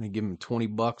 boy." And they'd give him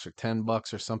 $20 or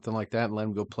 $10 or something like that and let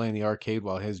him go play in the arcade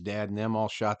while his dad and them all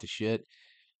shot to shit.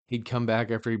 He'd come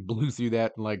back after he blew through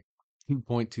that in like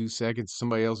 2.2 seconds.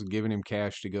 Somebody else had given him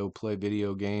cash to go play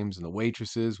video games, and the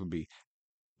waitresses would be,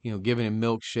 giving him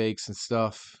milkshakes and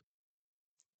stuff.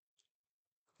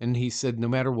 And he said no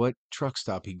matter what truck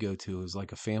stop he'd go to, it was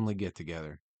like a family get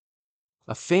together.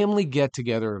 A family get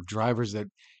together of drivers that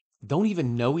don't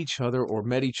even know each other or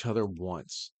met each other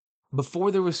once.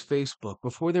 Before there was Facebook,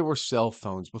 before there were cell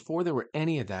phones, before there were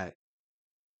any of that,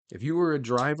 if you were a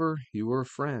driver, you were a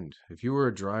friend. If you were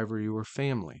a driver, you were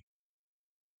family.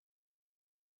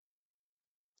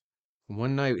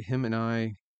 One night, him and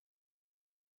I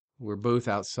were both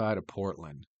outside of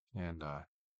Portland, and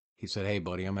he said, "Hey,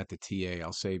 buddy, I'm at the TA.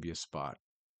 I'll save you a spot."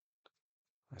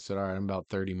 I said, "All right, I'm about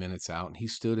 30 minutes out." And he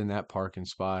stood in that parking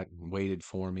spot and waited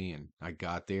for me. And I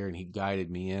got there and he guided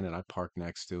me in and I parked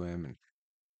next to him and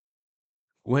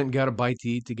went and got a bite to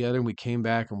eat together. And we came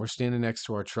back and we're standing next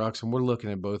to our trucks and we're looking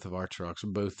at both of our trucks.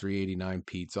 We're both 389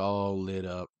 Pete's, all lit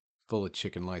up, full of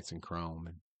chicken lights and chrome.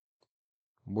 And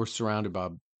we're surrounded by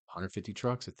 150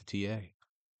 trucks at the TA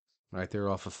right there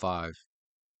off of 5.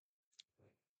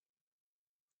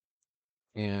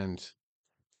 And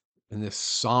in this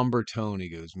somber tone, he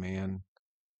goes, "Man,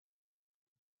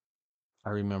 I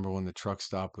remember when the truck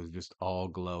stop was just all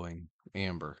glowing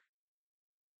amber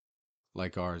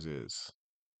like ours is.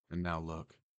 And now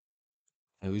look."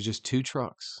 It was just 2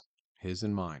 trucks, his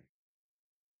and mine,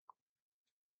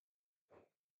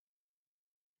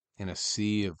 in a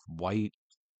sea of white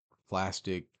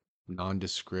plastic,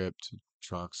 nondescript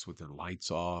trucks with their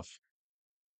lights off,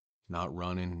 not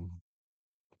running,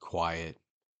 quiet.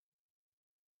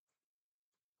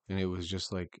 And it was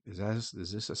just like, is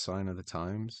this a sign of the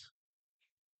times?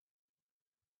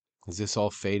 Is this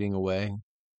all fading away?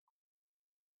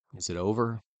 Is it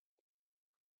over?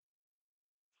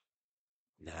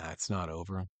 Nah, it's not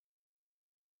over.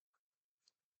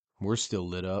 We're still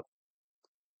lit up.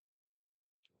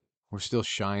 We're still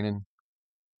shining.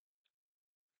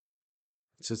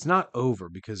 So it's not over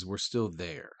because we're still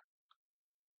there.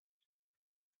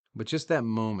 But just that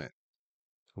moment,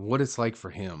 what it's like for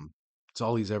him, it's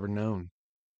all he's ever known.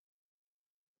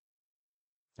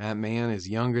 That man is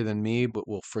younger than me, but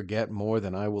will forget more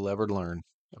than I will ever learn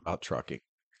about trucking.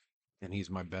 And he's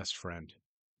my best friend.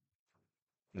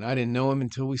 And I didn't know him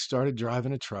until we started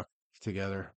driving a truck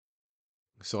together.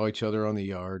 We saw each other on the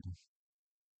yard,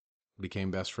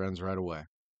 became best friends right away.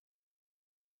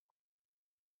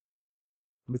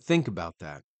 But think about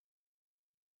that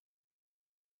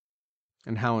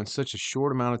and how, in such a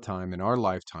short amount of time in our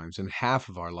lifetimes, in half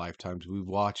of our lifetimes, we've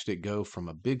watched it go from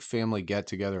a big family get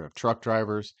together of truck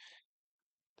drivers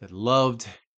that loved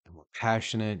and were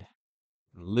passionate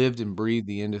and lived and breathed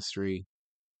the industry.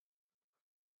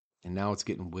 And now it's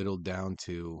getting whittled down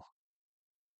to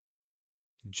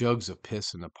jugs of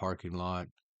piss in the parking lot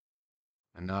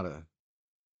and not a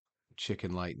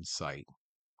chicken light in sight.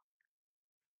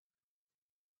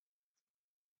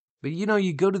 But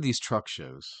you go to these truck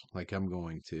shows like I'm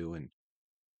going to, and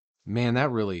man, that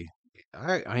really,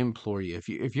 I implore you,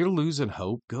 if you're losing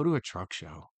hope, go to a truck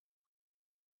show.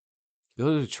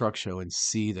 Go to the truck show and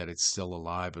see that it's still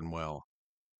alive and well.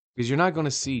 Because you're not going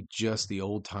to see just the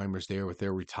old timers there with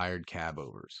their retired cab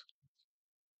overs.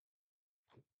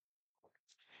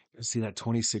 You see that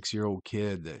 26-year-old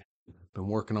kid that been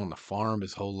working on the farm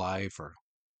his whole life or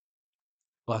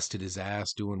busted his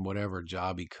ass doing whatever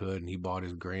job he could, and he bought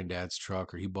his granddad's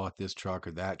truck or he bought this truck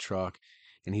or that truck,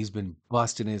 and he's been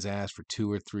busting his ass for 2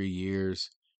 or 3 years,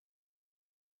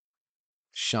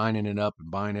 shining it up and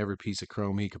buying every piece of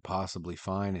chrome he could possibly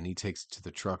find, and he takes it to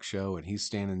the truck show and he's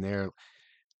standing there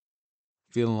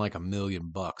feeling like $1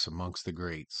 million amongst the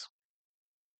greats.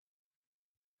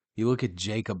 You look at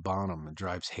Jacob Bonham that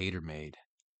drives Hatermade.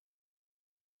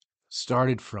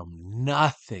 Started from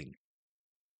nothing,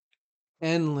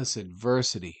 endless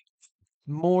adversity,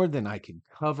 more than I could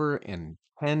cover in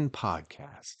 10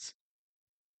 podcasts,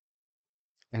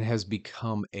 and has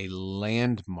become a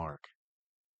landmark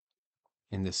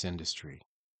in this industry,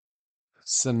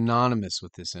 synonymous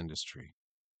with this industry.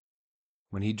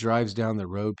 When he drives down the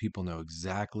road, people know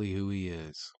exactly who he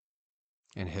is.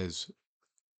 and has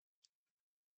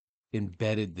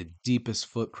embedded the deepest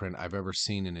footprint I've ever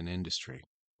seen in an industry.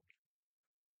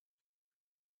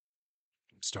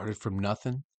 Started from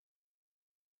nothing,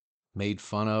 made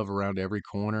fun of around every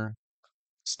corner,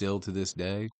 still to this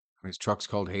day. His truck's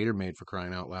called Hater Made, for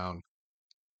crying out loud.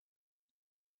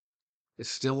 It's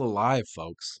still alive,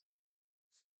 folks.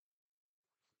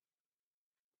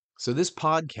 So this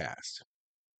podcast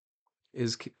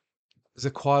is is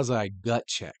a quasi gut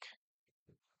check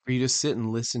for you to sit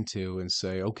and listen to and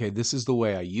say, okay, this is the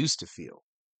way I used to feel.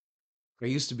 I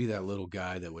used to be that little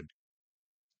guy that would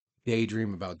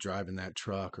daydream about driving that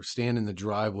truck or stand in the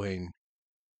driveway and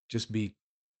just be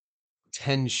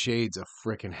 10 shades of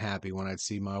frickin' happy when I'd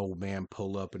see my old man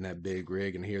pull up in that big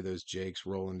rig and hear those Jakes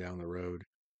rolling down the road,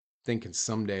 thinking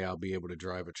someday I'll be able to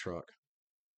drive a truck.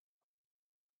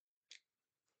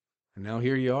 And now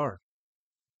here you are.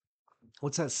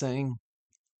 What's that saying?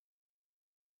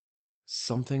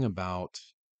 Something about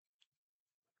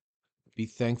be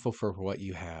thankful for what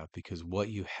you have because what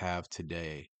you have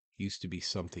today used to be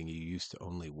something you used to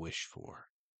only wish for.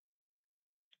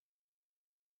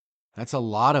 That's a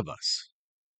lot of us.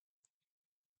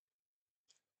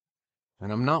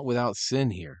 And I'm not without sin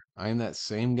here. I am that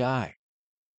same guy.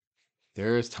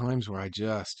 There is times where I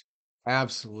just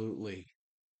absolutely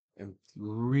am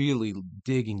really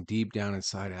digging deep down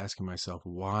inside, asking myself,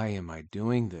 why am I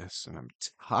doing this? And I'm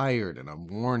tired and I'm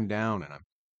worn down and I'm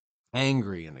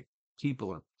angry and the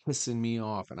people are pissing me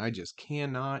off and I just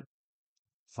cannot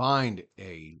find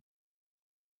a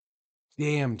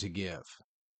damn to give.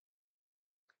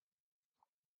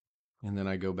 And then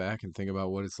I go back and think about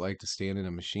what it's like to stand in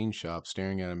a machine shop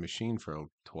staring at a machine for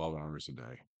 12 hours a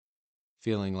day,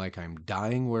 feeling like I'm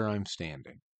dying where I'm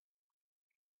standing.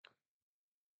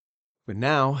 But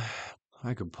now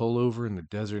I could pull over in the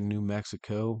desert of New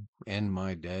Mexico, end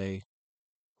my day,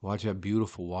 watch that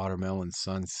beautiful watermelon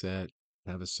sunset,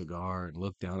 have a cigar, and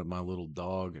look down at my little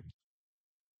dog and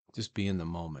just be in the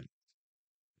moment.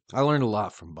 I learned a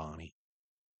lot from Bonnie.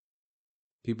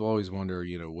 People always wonder,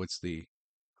 what's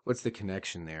the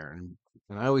connection there?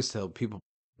 And I always tell people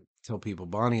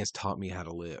Bonnie has taught me how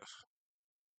to live.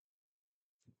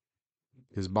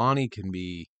 Because Bonnie can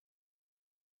be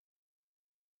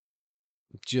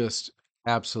just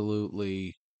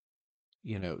absolutely,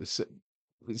 you know,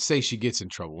 say she gets in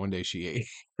trouble. One day she ate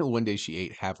one day she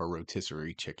ate half a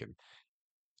rotisserie chicken.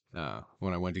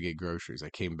 When I went to get groceries, I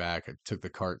came back, I took the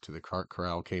cart to the cart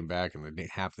corral, came back, and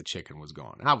half the chicken was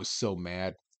gone. I was so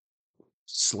mad,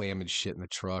 slamming shit in the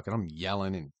truck, and I'm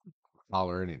yelling and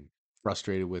hollering and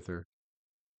frustrated with her.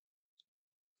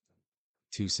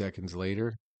 2 seconds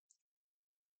later,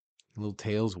 little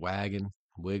tails wagging,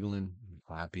 wiggling,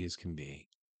 happy as can be.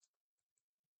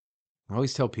 I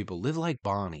always tell people, live like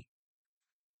Bonnie.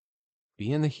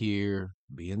 Be in the here,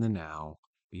 be in the now,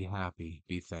 be happy,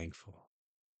 be thankful.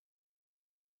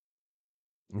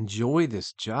 Enjoy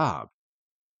this job.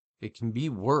 It can be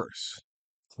worse.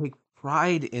 Take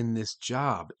pride in this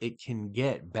job. It can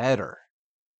get better.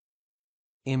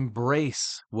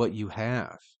 Embrace what you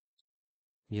have.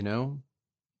 You know,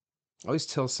 I always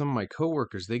tell some of my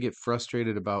coworkers they get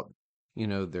frustrated about,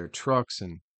 their trucks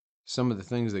and some of the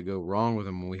things that go wrong with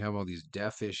them when we have all these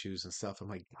DEF issues and stuff. I'm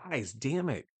like, guys, damn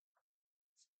it.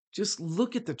 Just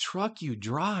look at the truck you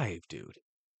drive, dude.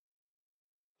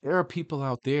 There are people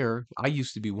out there. I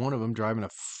used to be one of them driving a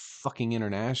fucking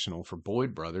International for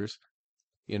Boyd Brothers,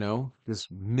 just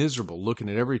miserable looking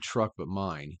at every truck but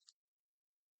mine.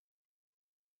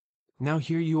 Now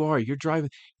here you are. You're going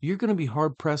to be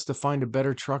hard pressed to find a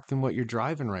better truck than what you're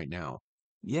driving right now.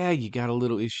 Yeah, you got a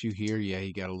little issue here. Yeah,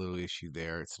 you got a little issue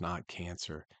there. It's not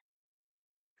cancer.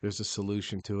 There's a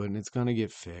solution to it and it's going to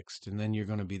get fixed. And then you're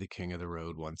going to be the king of the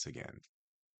road once again.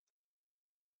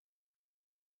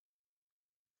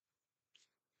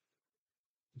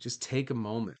 Just take a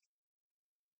moment.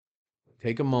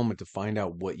 Take a moment to find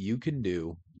out what you can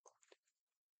do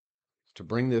to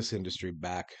bring this industry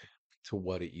back to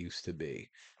what it used to be.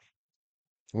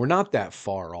 We're not that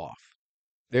far off.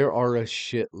 There are a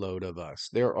shitload of us.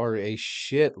 There are a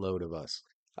shitload of us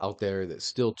out there that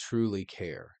still truly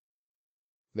care.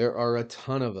 There are a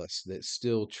ton of us that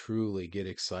still truly get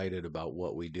excited about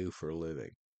what we do for a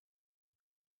living.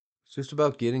 It's just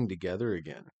about getting together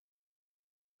again.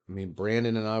 I mean,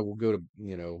 Brandon and I will go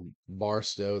to,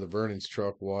 Barstow, the Vernon's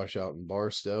truck wash out in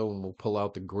Barstow, and we'll pull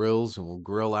out the grills and we'll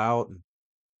grill out and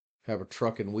have a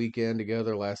trucking weekend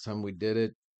together. Last time we did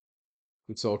it,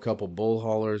 we saw a couple bull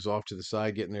haulers off to the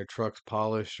side getting their trucks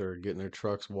polished or getting their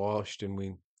trucks washed, and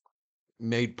we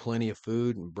made plenty of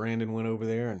food. And Brandon went over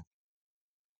there and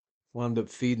wound up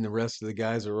feeding the rest of the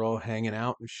guys that were all hanging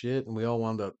out and shit. And we all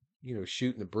wound up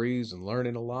shooting the breeze and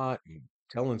learning a lot and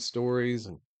telling stories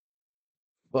and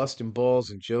busting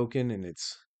balls and joking. And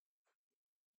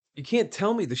you can't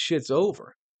tell me the shit's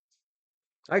over.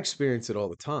 I experience it all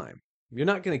the time. You're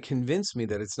not going to convince me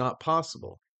that it's not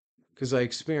possible because I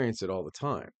experience it all the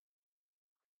time.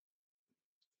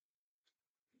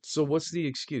 So what's the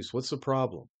excuse? What's the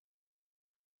problem?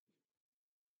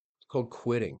 It's called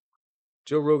quitting.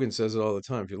 Joe Rogan says it all the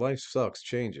time. If your life sucks,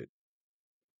 change it.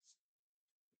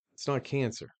 It's not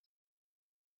cancer.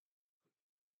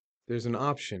 There's an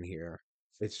option here.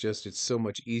 It's so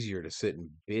much easier to sit and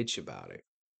bitch about it.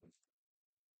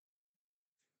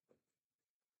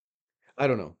 I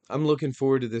don't know. I'm looking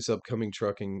forward to this upcoming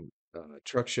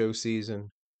truck show season,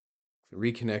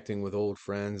 reconnecting with old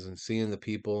friends and seeing the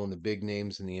people and the big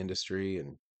names in the industry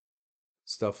and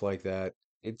stuff like that.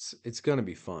 It's going to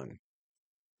be fun.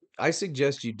 I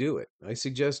suggest you do it. I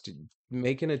suggest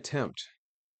make an attempt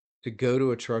to go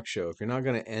to a truck show. If you're not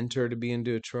going to enter to be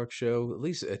into a truck show, at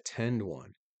least attend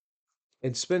one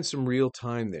and spend some real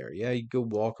time there. Yeah, you go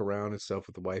walk around and stuff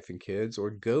with the wife and kids,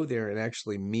 or go there and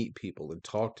actually meet people and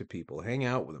talk to people, hang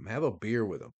out with them, have a beer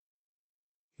with them,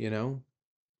 you know?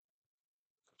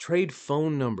 Trade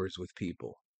phone numbers with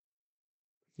people.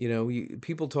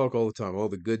 People talk all the time, oh,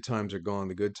 the good times are gone,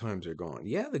 the good times are gone.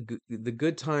 Yeah, the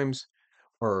good times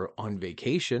are on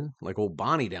vacation, like old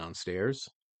Bonnie downstairs.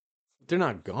 They're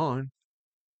not gone.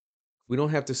 We don't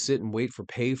have to sit and wait for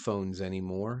payphones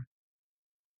anymore.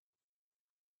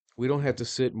 We don't have to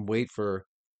sit and wait for,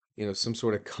 some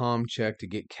sort of com check to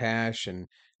get cash and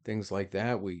things like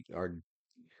that. We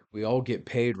all get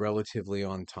paid relatively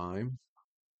on time,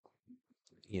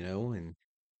 and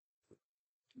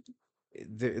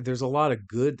there's a lot of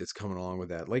good that's coming along with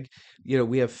that. Like,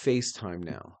 we have FaceTime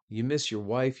now. You miss your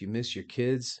wife, you miss your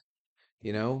kids. I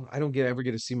don't get ever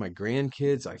get to see my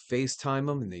grandkids. I FaceTime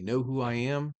them and they know who I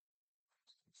am.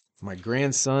 My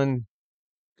grandson,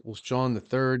 well, Sean the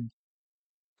third,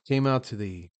 came out to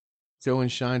the show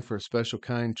and shine for a special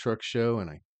kind truck show, and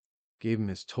I gave him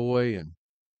his toy and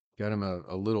got him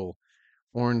a little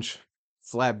orange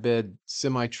flatbed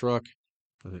semi truck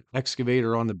with an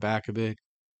excavator on the back of it.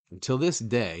 Until this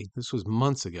day, this was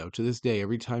months ago, to this day,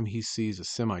 every time he sees a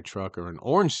semi truck or an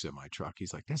orange semi truck,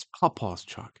 he's like, that's Papa's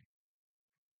truck.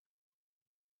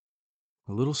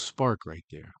 A little spark right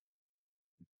there.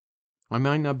 I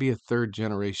might not be a third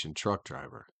generation truck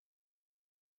driver,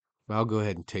 but I'll go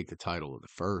ahead and take the title of the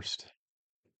first.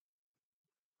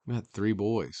 I got three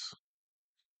boys.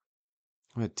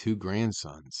 I had two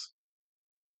grandsons.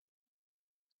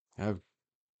 I have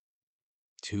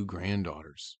two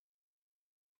granddaughters.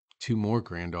 Two more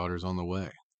granddaughters on the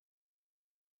way.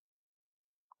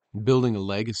 I'm building a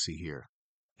legacy here.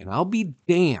 And I'll be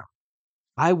damned.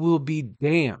 I will be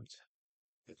damned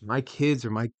if my kids or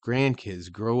my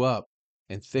grandkids grow up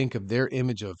and think of their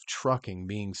image of trucking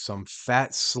being some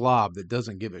fat slob that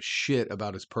doesn't give a shit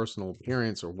about his personal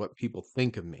appearance or what people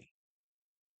think of me.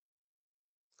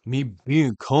 Me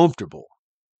being comfortable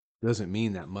doesn't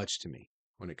mean that much to me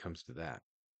when it comes to that.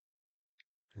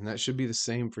 And that should be the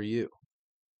same for you.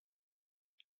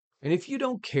 And if you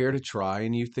don't care to try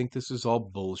and you think this is all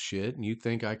bullshit and you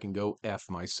think I can go F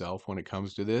myself when it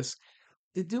comes to this,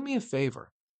 then do me a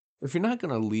favor. If you're not going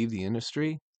to leave the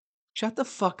industry, shut the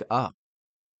fuck up.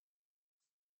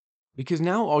 Because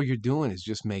now all you're doing is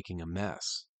just making a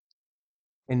mess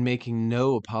and making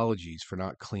no apologies for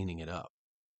not cleaning it up.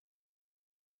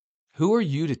 Who are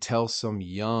you to tell some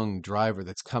young driver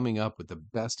that's coming up with the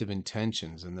best of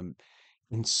intentions and the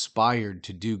inspired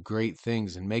to do great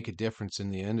things and make a difference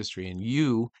in the industry,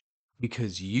 and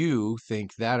because you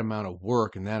think that amount of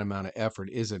work and that amount of effort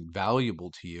isn't valuable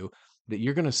to you, that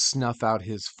you're going to snuff out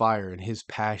his fire and his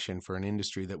passion for an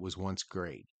industry that was once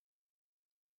great?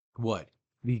 What?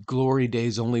 The glory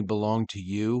days only belong to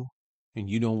you and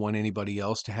you don't want anybody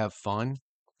else to have fun?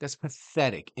 That's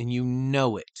pathetic and you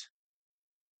know it.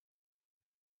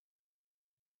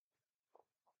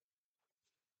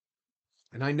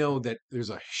 And I know that there's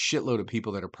a shitload of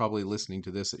people that are probably listening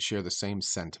to this that share the same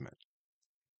sentiment.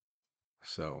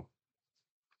 So,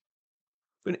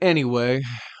 but anyway,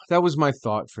 that was my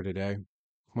thought for today.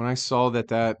 When I saw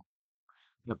the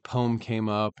poem came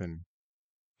up and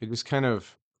it just kind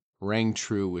of rang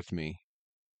true with me,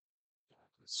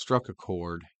 struck a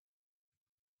chord,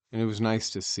 and it was nice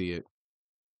to see it.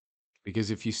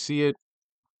 Because if you see it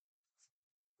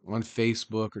on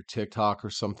Facebook or TikTok or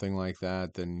something like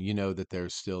that, then you know that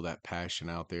there's still that passion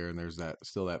out there and there's that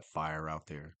fire out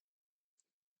there.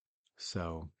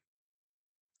 So,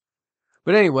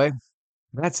 but anyway,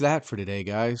 that's that for today,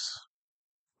 guys.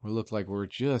 We look like we're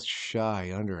just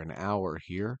shy under an hour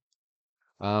here.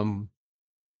 Um,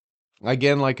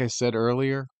 Again, like I said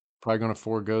earlier, probably going to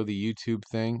forego the YouTube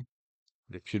thing.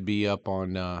 It should be up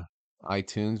on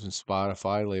iTunes and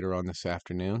Spotify later on this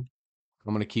afternoon.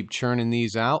 I'm going to keep churning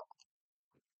these out,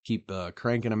 keep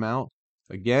cranking them out.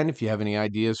 Again, if you have any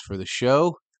ideas for the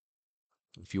show,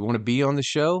 if you want to be on the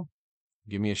show,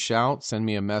 give me a shout, send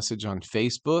me a message on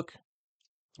Facebook.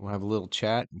 We'll have a little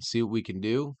chat and see what we can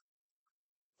do.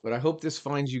 But I hope this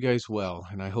finds you guys well,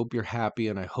 and I hope you're happy,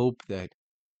 and I hope that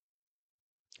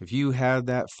if you had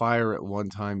that fire at one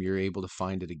time, you're able to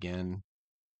find it again.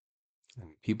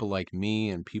 And people like me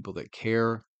and people that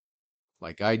care,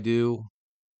 like I do,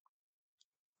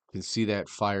 can see that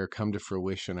fire come to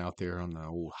fruition out there on the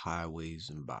old highways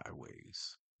and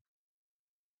byways.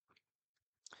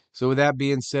 So, with that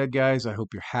being said, guys, I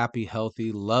hope you're happy,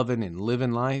 healthy, loving, and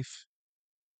living life.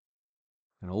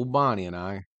 And old Bonnie and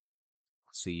I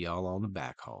see y'all on the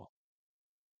back haul.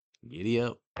 Giddy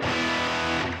up.